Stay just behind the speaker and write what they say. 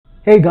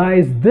Hey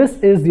guys, this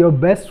is your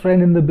best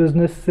friend in the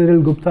business,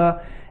 Cyril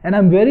Gupta, and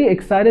I'm very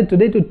excited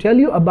today to tell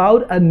you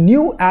about a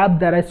new app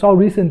that I saw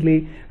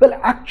recently. Well,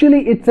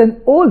 actually, it's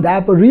an old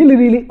app, a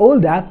really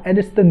old app, and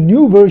it's the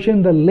new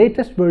version, the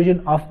latest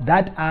version of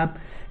that app,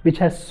 which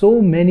has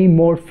so many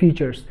more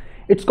features.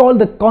 It's called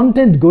the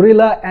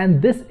ContentGorilla,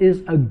 and this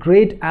is a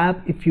great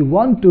app if you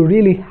want to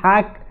really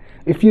hack,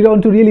 if you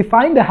want to really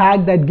find a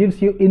hack that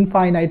gives you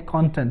infinite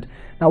content.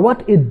 Now,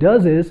 what it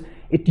does is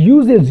it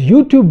uses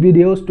YouTube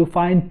videos to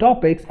find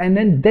topics, and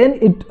then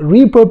it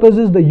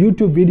repurposes the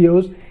YouTube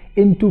videos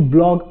into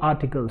blog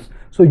articles.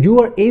 So you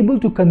are able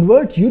to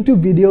convert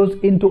YouTube videos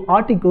into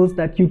articles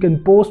that you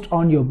can post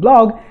on your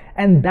blog,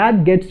 and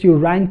that gets you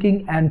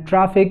ranking and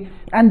traffic.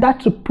 And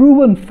that's a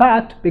proven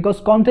fact because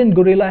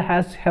ContentGorilla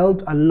has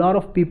helped a lot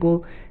of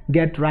people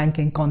get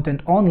ranking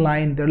content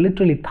online. There are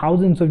literally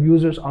thousands of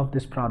users of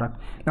this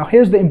product. Now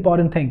here's the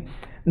important thing.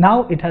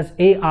 Now it has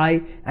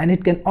AI and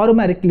it can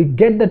automatically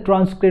get the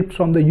transcripts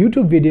from the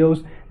YouTube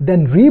videos,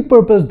 then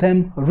repurpose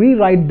them,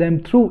 rewrite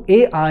them through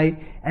AI,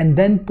 and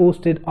then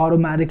post it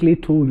automatically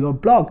to your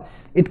blog.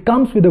 It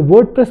comes with a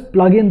WordPress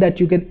plugin that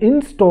you can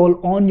install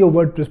on your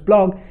WordPress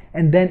blog,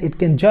 and then it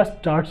can just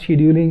start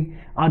scheduling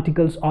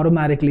articles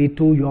automatically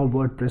to your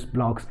WordPress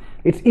blogs.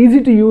 It's easy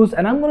to use,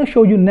 and I'm going to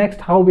show you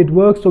next how it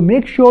works. So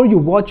make sure you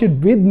watch it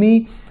with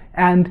me,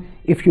 and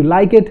if you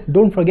like it,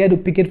 don't forget to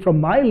pick it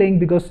from my link,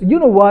 because you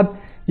know what?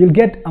 You'll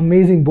get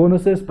amazing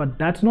bonuses. But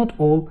that's not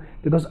all,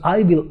 because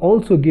I will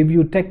also give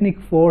you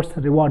Technic Force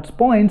rewards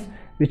points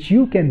which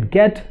you can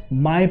get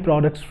my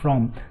products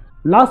from.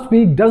 Last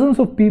week, dozens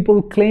of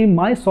people claimed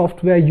my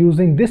software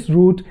using this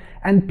route,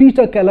 and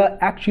Peter Keller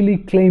actually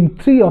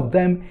claimed 3 of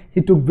them.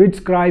 He took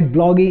Vidscribe,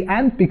 Bloggy,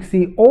 and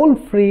Pixie, all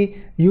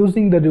free,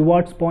 using the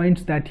rewards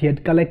points that he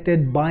had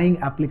collected buying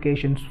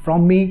applications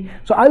from me.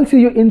 So I'll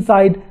see you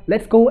inside.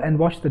 Let's go and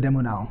watch the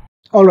demo now.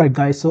 Alright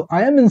guys, so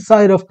I am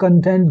inside of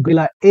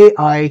ContentGorilla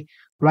AI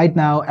right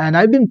now, and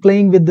I've been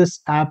playing with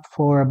this app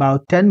for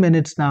about 10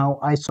 minutes now.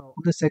 I saw all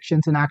the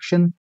sections in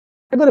action.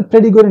 I got a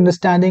pretty good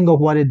understanding of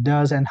what it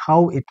does and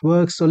how it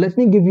works. So let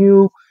me give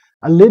you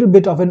a little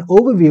bit of an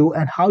overview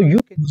and how you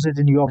can use it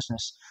in your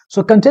business.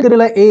 So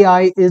ContentGorilla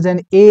AI is an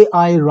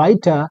AI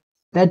writer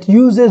that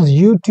uses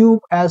YouTube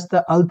as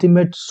the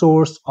ultimate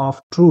source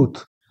of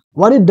truth.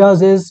 What it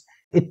does is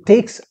it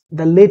takes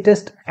the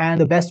latest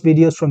and the best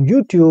videos from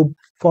YouTube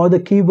for the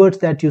keywords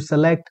that you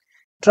select,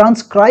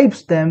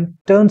 transcribes them,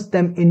 turns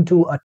them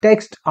into a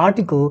text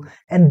article,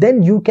 and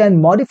then you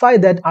can modify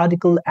that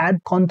article, add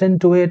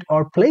content to it,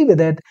 or play with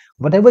it.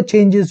 Whatever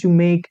changes you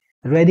make,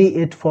 ready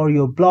it for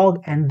your blog,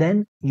 and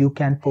then you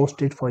can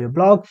post it for your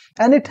blog.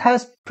 And it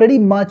has pretty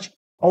much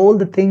all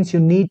the things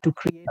you need to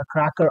create a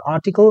cracker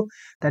article.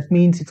 That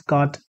means it's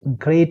got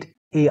great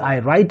AI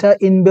writer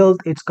inbuilt,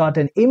 it's got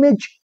an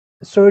image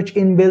search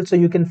inbuilt, so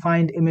you can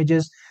find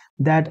images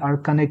that are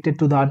connected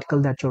to the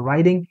article that you're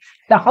writing.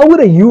 Now, how would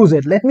I use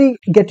it? Let me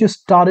get you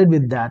started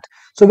with that.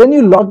 So when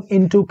you log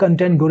into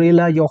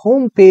ContentGorilla, your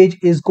home page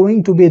is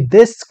going to be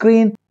this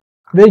screen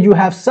where you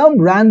have some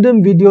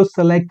random videos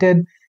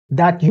selected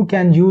that you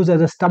can use as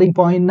a starting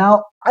point.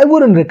 Now, I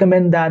wouldn't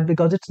recommend that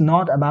because it's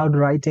not about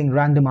writing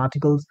random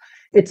articles.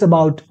 It's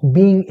about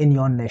being in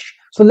your niche.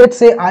 So let's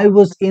say I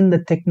was in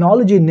the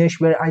technology niche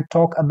where I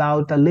talk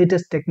about the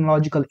latest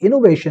technological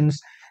innovations.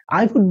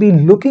 I would be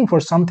looking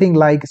for something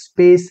like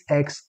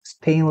SpaceX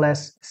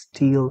stainless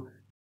steel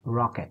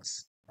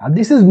rockets. Now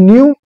this is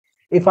new.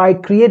 If I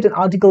create an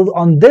article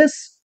on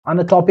this, on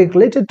a topic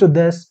related to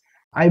this,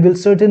 I will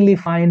certainly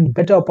find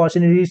better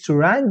opportunities to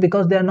rank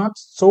because there are not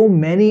so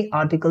many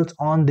articles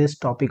on this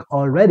topic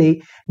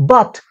already.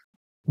 But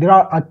there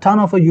are a ton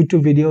of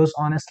YouTube videos,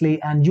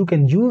 honestly, and you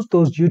can use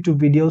those YouTube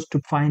videos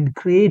to find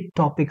great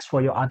topics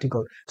for your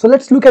article. So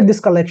let's look at this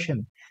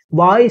collection.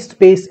 Why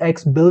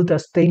SpaceX built a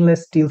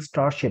stainless steel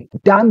starship?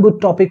 Damn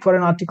good topic for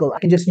an article. I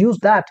can just use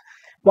that.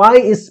 Why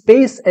is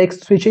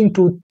SpaceX switching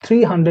to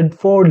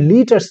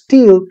 304-liter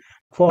steel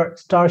for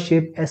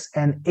Starship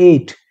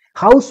SN8?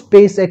 How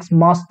SpaceX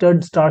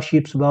mastered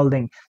Starship's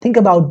welding? Think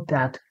about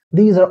that.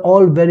 These are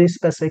all very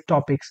specific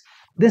topics.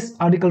 This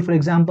article, for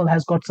example,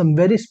 has got some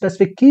very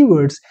specific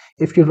keywords.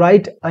 If you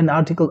write an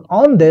article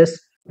on this,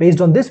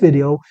 based on this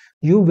video,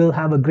 you will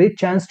have a great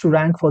chance to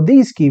rank for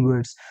these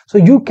keywords. So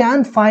you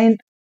can find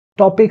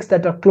topics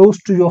that are close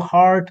to your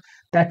heart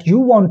that you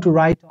want to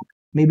write,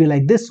 maybe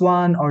like this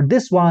one or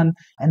this one,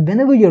 and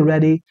whenever you're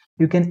ready,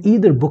 you can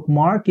either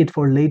bookmark it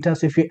for later.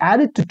 So if you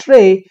add it to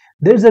tray,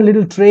 there's a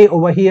little tray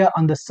over here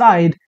on the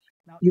side.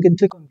 Now you can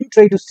click on new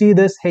tray to see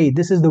this. Hey,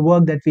 this is the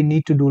work that we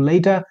need to do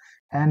later,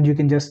 and you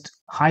can just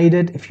hide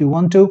it if you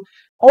want to,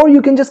 or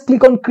you can just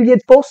click on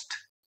create post,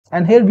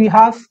 and here we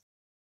have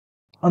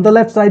on the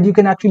left side you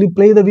can actually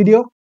play the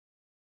video.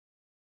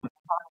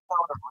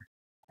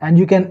 And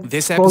you can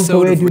scroll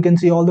through it. You can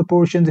see all the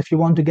portions if you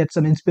want to get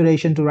some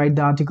inspiration to write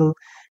the article.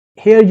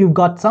 Here you've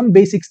got some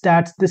basic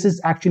stats. This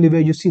is actually where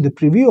you see the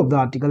preview of the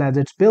article as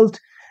it's built.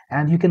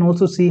 And you can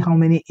also see how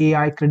many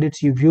AI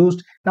credits you've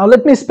used. Now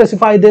let me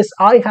specify this.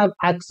 I have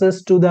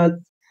access to the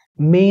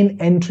main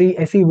entry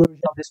FE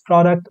version of this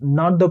product,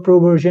 not the pro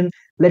version.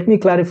 Let me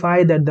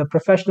clarify that the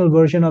professional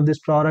version of this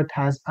product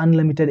has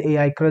unlimited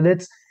AI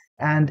credits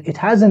and it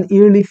has an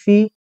yearly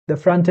fee. The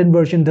front end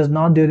version does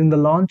not during the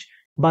launch,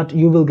 but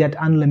you will get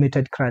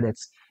unlimited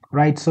credits,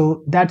 right?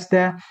 So that's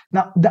there.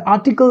 Now, the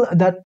article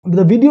that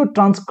the video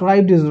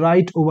transcribed is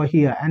right over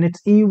here, and it's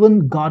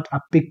even got a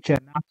picture.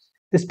 Now,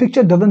 this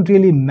picture doesn't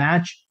really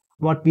match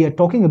what we are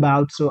talking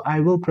about, so I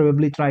will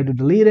probably try to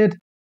delete it.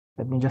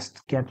 Let me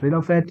just get rid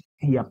of it.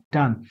 Yep,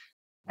 done.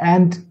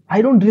 And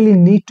I don't really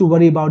need to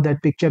worry about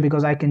that picture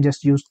because I can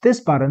just use this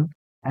button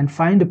and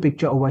find a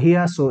picture over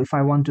here. So if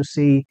I want to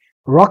see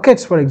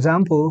rockets, for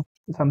example,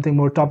 something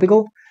more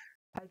topical,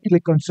 I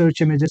click on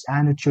search images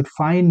and it should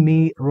find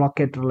me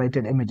rocket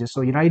related images.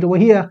 So right over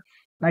here,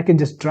 I can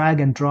just drag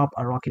and drop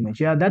a rocket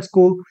image. Yeah, that's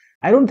cool.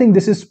 I don't think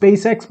this is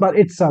SpaceX, but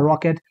it's a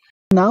rocket.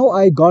 Now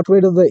I got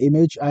rid of the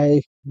image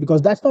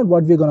because that's not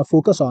what we're going to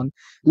focus on.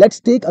 Let's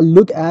take a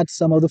look at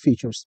some of the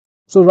features.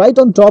 So right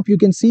on top, you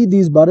can see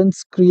these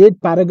buttons,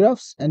 create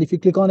paragraphs. And if you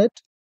click on it,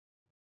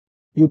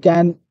 you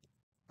can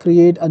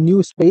create a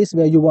new space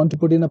where you want to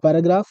put in a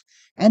paragraph.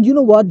 And you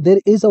know what? There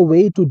is a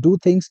way to do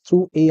things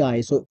through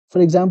AI. So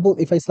for example,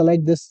 if I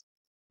select this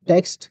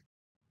text,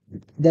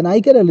 then I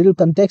get a little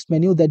context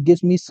menu that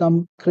gives me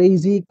some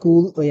crazy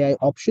cool AI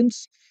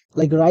options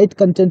like write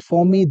content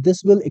for me.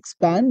 This will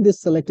expand this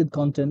selected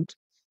content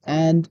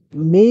and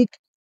make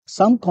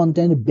some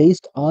content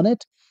based on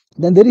it.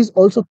 Then there is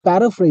also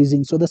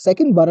paraphrasing. So the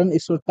second button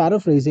is for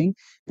paraphrasing,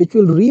 which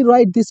will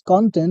rewrite this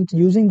content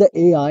using the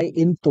AI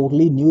in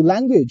totally new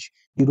language.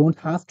 You don't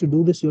have to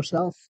do this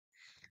yourself.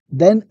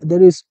 Then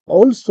there is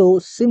also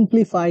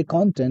simplify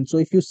content. So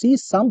if you see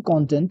some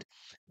content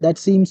that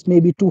seems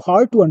maybe too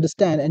hard to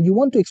understand and you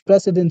want to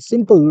express it in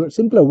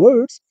simpler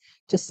words,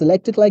 just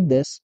select it like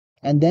this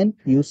and then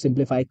use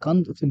simplify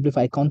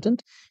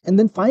content. And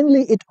then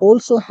finally, it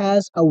also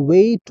has a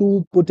way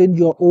to put in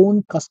your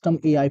own custom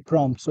AI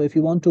prompt. So if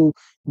you want to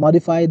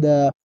modify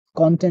the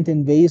content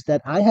in ways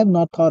that I have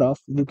not thought of,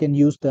 you can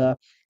use the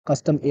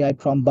custom AI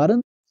prompt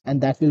button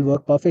and that will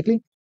work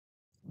perfectly.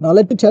 Now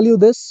let me tell you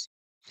this.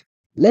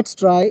 Let's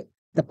try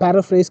the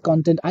paraphrase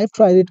content. I've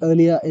tried it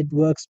earlier. It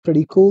works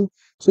pretty cool.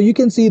 So you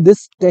can see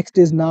this text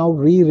is now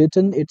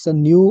rewritten. It's a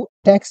new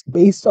text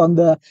based on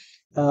the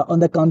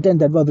content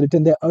that was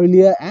written there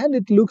earlier, and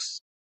it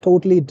looks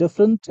totally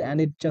different. And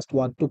it just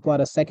took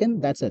what, a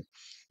second. That's it.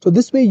 So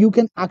this way you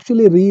can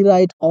actually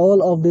rewrite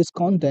all of this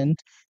content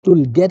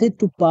to get it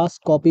to pass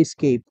copy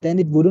escape. Then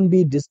it wouldn't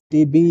be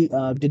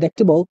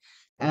detectable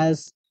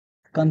as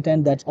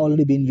content that's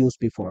already been used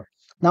before.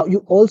 Now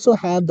you also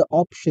have the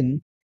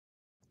option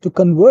to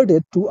convert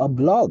it to a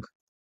blog.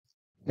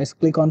 Let's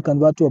click on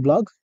convert to a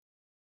blog.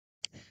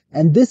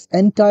 And this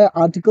entire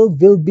article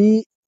will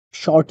be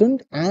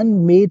shortened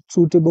and made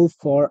suitable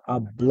for a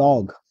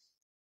blog.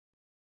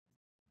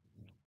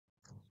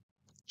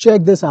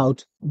 Check this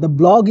out. The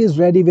blog is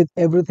ready with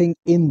everything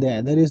in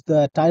there. There is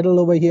the title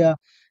over here,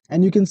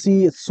 and you can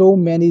see so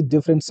many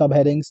different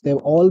subheadings. They've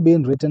all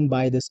been written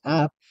by this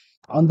app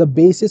on the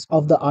basis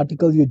of the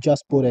article you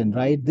just put in,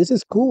 right? This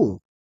is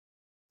cool.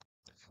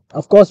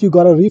 Of course, you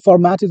got to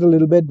reformat it a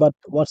little bit, but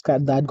what's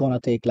that gonna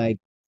take? Like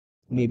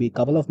maybe a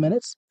couple of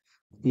minutes?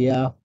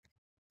 Yeah,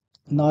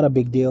 not a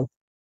big deal.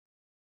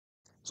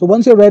 So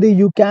once you're ready,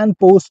 you can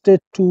post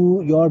it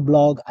to your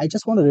blog. I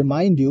just want to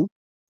remind you,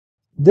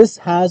 this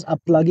has a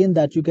plugin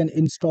that you can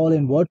install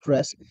in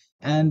WordPress,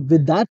 and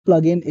with that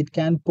plugin, it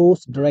can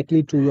post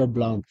directly to your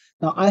blog.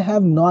 Now, I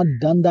have not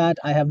done that.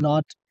 I have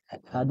not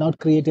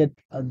created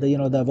the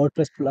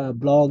WordPress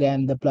blog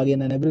and the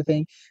plugin and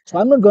everything. So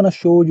I'm not going to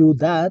show you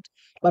that.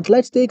 But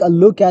let's take a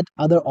look at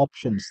other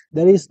options.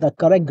 There is the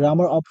correct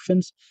grammar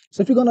options.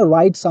 So if you're going to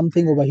write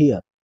something over here,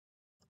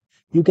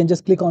 you can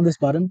just click on this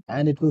button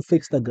and it will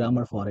fix the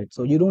grammar for it.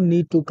 So you don't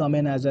need to come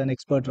in as an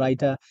expert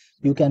writer.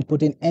 You can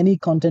put in any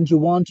content you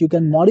want. You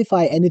can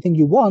modify anything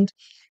you want.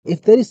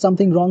 If there is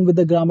something wrong with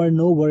the grammar,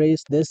 no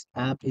worries. This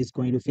app is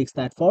going to fix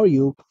that for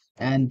you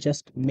and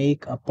just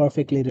make a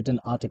perfectly written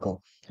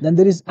article. Then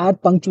there is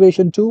add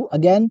punctuation too.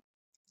 Again,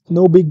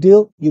 no big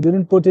deal. You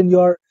didn't put in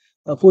your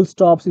full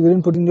stops. You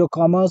didn't put in your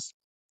commas.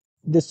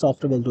 This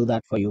software will do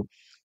that for you.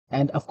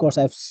 And of course,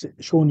 I've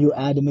shown you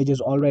add images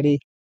already,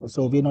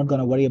 so we're not going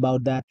to worry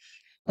about that.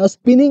 Now,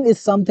 spinning is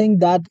something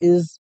that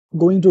is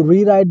going to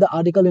rewrite the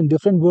article in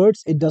different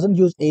words. It doesn't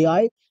use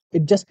AI.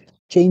 It just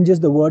changes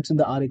the words in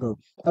the article.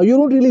 Now, you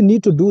don't really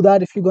need to do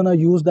that if you're going to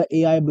use the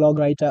AI blog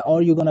writer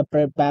or you're going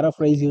to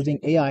paraphrase using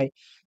AI.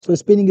 So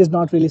spinning is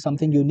not really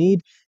something you need.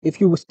 If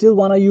you still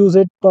want to use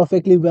it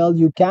perfectly well,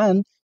 you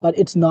can, but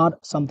it's not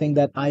something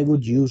that I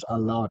would use a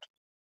lot.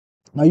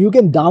 Now you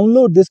can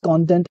download this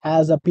content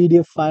as a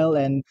PDF file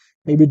and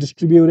maybe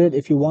distribute it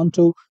if you want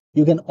to.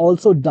 You can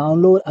also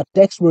download a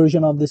text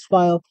version of this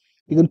file.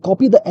 You can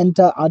copy the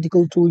entire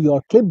article to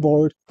your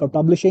clipboard for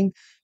publishing,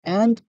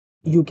 and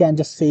you can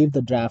just save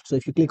the draft. So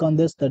if you click on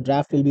this, the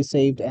draft will be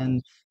saved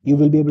and you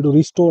will be able to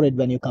restore it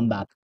when you come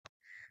back.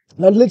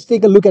 Now let's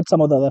take a look at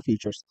some of the other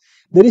features.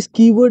 There is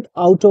keyword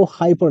auto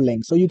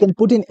hyperlink. So you can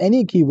put in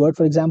any keyword.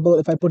 For example,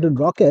 if I put in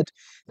rocket,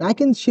 I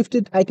can shift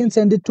it, I can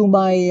send it to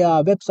my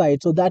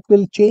website. So that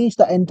will change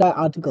the entire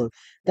article.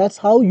 That's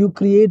how you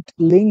create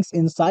links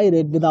inside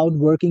it without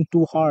working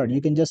too hard.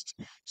 You can just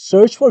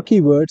search for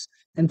keywords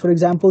and, for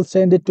example,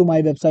 send it to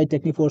my website,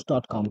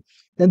 techniforce.com.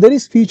 Then there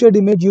is featured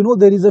image. You know,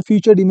 there is a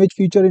featured image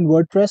feature in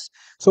WordPress.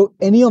 So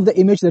any of the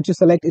image that you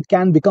select, it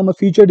can become a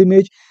featured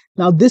image.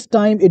 Now this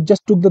time it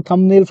just took the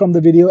thumbnail from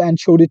the video and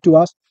showed it to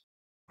us.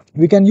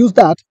 We can use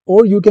that,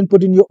 or you can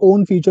put in your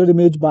own featured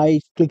image by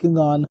clicking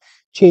on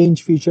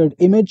change featured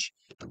image.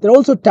 There are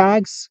also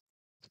tags,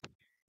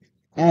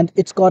 and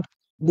it's got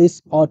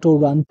this auto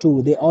run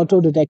too. They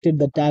auto detected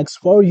the tags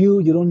for you.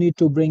 You don't need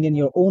to bring in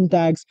your own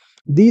tags.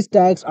 These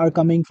tags are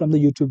coming from the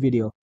YouTube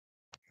video.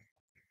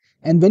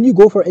 And when you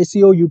go for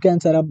SEO, you can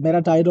set up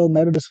meta title,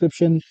 meta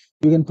description.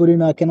 You can put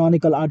in a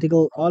canonical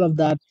article. All of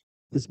that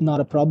is not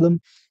a problem.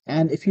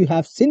 And if you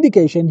have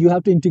syndication, you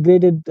have to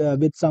integrate it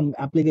with some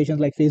applications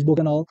like Facebook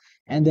and all.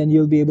 And then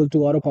you'll be able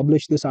to auto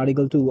publish this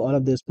article to all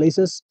of these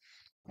places.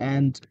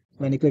 And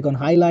when you click on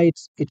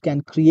highlights, it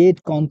can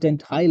create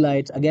content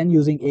highlights, again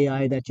using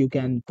AI, that you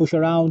can push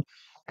around.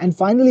 And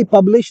finally,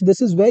 publish.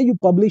 This is where you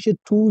publish it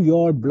to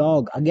your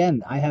blog.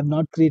 Again, I have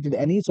not created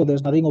any, so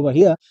there's nothing over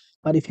here.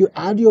 But if you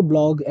add your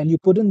blog and you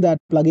put in that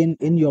plugin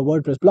in your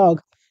WordPress blog,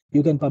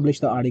 you can publish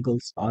the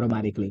articles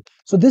automatically.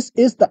 So this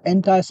is the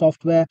entire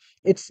software.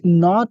 It's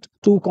not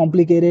too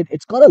complicated.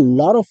 It's got a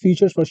lot of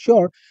features for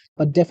sure,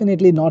 but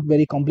definitely not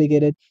very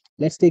complicated.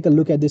 Let's take a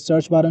look at this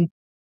search button.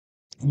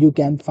 You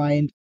can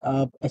find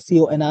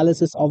SEO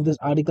analysis of this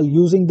article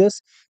using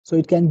this. So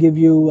it can give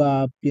you,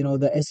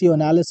 the SEO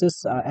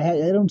analysis.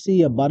 I don't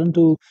see a button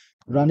to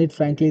run it,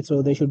 frankly.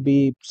 So there should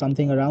be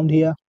something around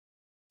here.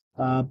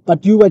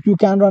 But you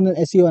can run an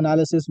SEO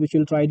analysis, which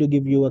will try to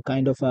give you a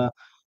kind of a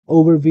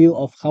overview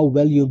of how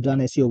well you've done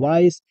SEO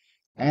wise.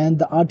 And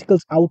the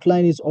article's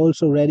outline is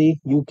also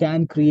ready. You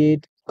can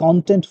create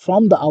content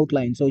from the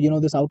outline. So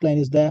this outline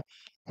is there,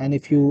 and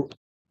if you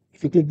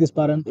click this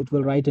button, it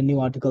will write a new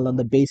article on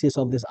the basis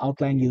of this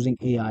outline using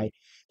AI.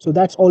 So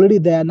that's already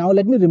there. Now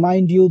let me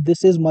remind you,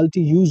 this is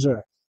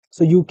multi-user.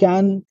 So you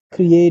can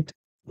create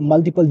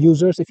multiple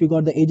users if you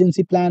got the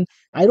agency plan.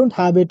 I don't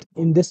have it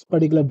in this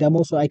particular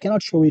demo, so I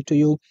cannot show it to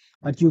you,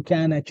 but you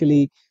can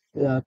actually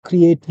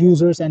create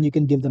users and you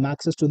can give them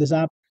access to this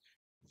app.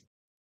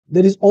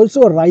 There is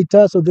also a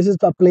writer. So this is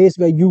the place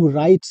where you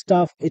write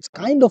stuff. It's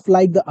kind of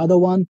like the other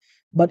one,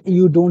 but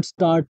you don't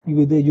start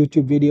with a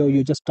YouTube video.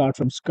 You just start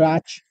from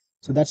scratch.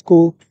 So that's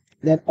cool.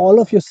 Then all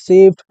of your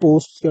saved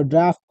posts, your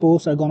draft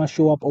posts, are going to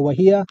show up over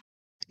here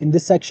in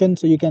this section.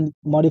 So you can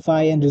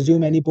modify and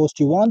resume any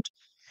post you want.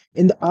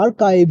 In the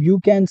archive,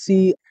 you can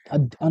see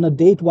on a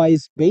date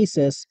wise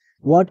basis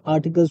what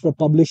articles were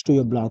published to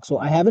your blog. So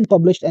I haven't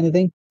published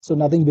anything, so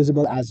nothing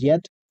visible as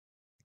yet.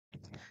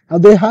 Now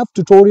they have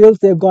tutorials.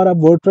 They've got a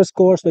WordPress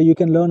course where you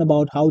can learn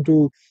about how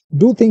to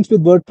do things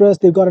with WordPress.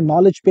 They've got a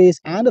knowledge base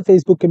and a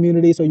Facebook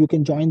community, so you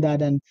can join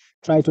that and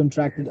try to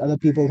interact with other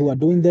people who are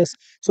doing this.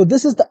 So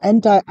this is the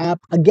entire app.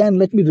 Again,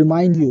 let me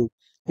remind you,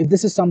 if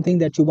this is something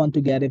that you want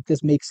to get, if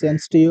this makes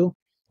sense to you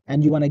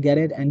and you want to get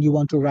it, and you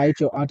want to write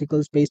your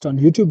articles based on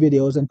YouTube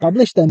videos and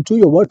publish them to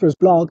your WordPress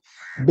blog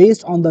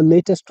based on the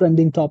latest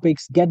trending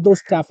topics, get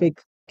those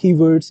traffic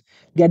keywords,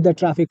 get the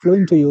traffic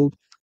flowing to you,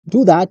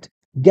 do that.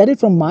 Get it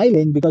from my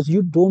link, because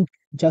you don't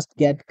just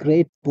get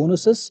great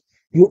bonuses,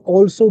 you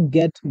also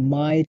get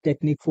my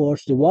Technique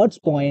Force rewards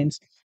points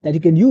that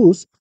you can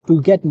use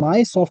to get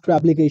my software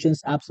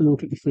applications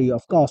absolutely free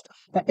of cost.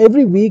 Now,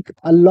 every week,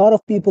 a lot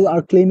of people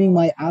are claiming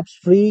my apps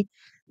free.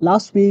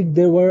 Last week,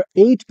 there were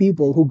 8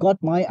 people who got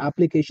my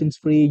applications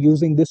free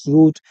using this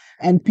route.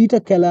 And Peter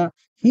Keller,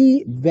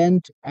 he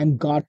went and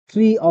got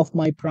 3 of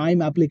my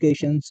Prime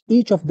applications,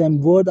 each of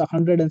them worth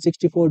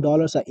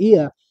 $164 a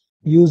year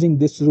using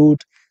this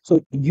route. So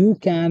you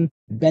can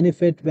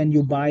benefit when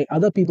you buy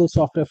other people's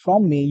software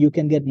from me. You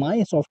can get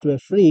my software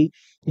free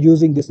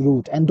using this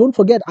route. And don't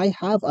forget, I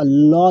have a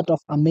lot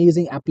of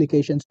amazing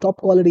applications, top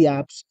quality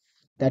apps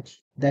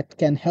that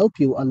can help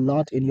you a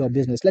lot in your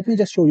business. Let me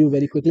just show you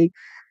very quickly.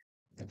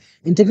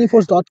 In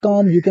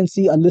techniforce.com, you can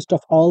see a list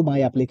of all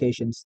my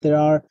applications. There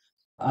are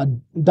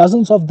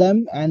dozens of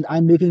them, and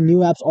I'm making new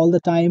apps all the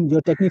time. Your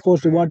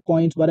Techniforce reward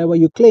points, whatever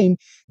you claim,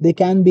 they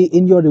can be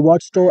in your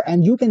reward store,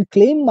 and you can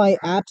claim my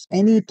apps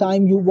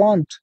anytime you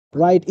want,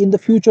 right, in the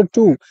future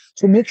too.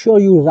 So make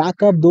sure you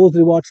rack up those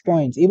rewards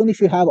points. Even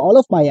if you have all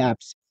of my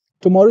apps,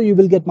 tomorrow you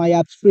will get my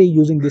apps free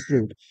using this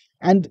route.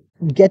 And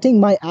getting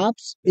my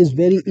apps is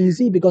very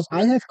easy, because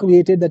I have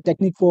created the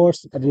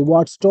Techniforce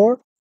reward store.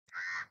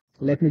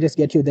 Let me just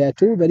get you there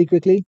too very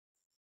quickly.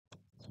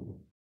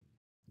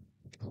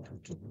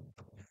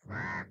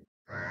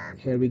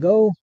 Here we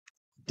go.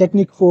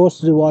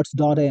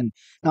 techniqueforcerewards.in.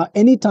 Now,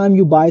 anytime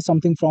you buy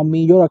something from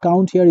me, your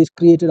account here is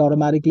created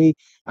automatically.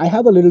 I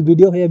have a little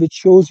video here which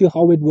shows you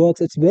how it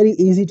works. It's very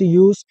easy to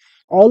use.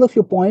 All of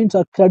your points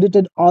are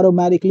credited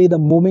automatically the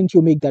moment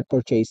you make that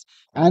purchase.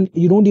 And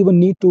you don't even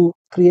need to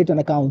create an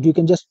account. You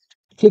can just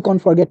click on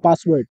forget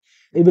password.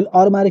 It will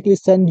automatically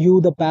send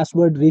you the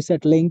password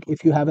reset link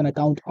if you have an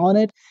account on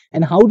it.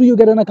 And how do you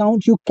get an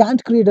account? You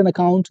can't create an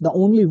account. The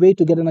only way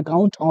to get an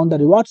account on the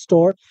reward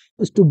store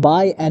is to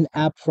buy an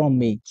app from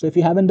me. So if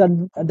you haven't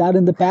done that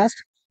in the past,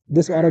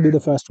 this ought to be the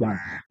first one.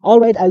 All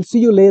right, I'll see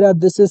you later.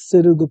 This is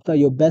Cyril Gupta,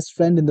 your best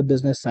friend in the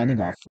business,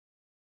 signing off.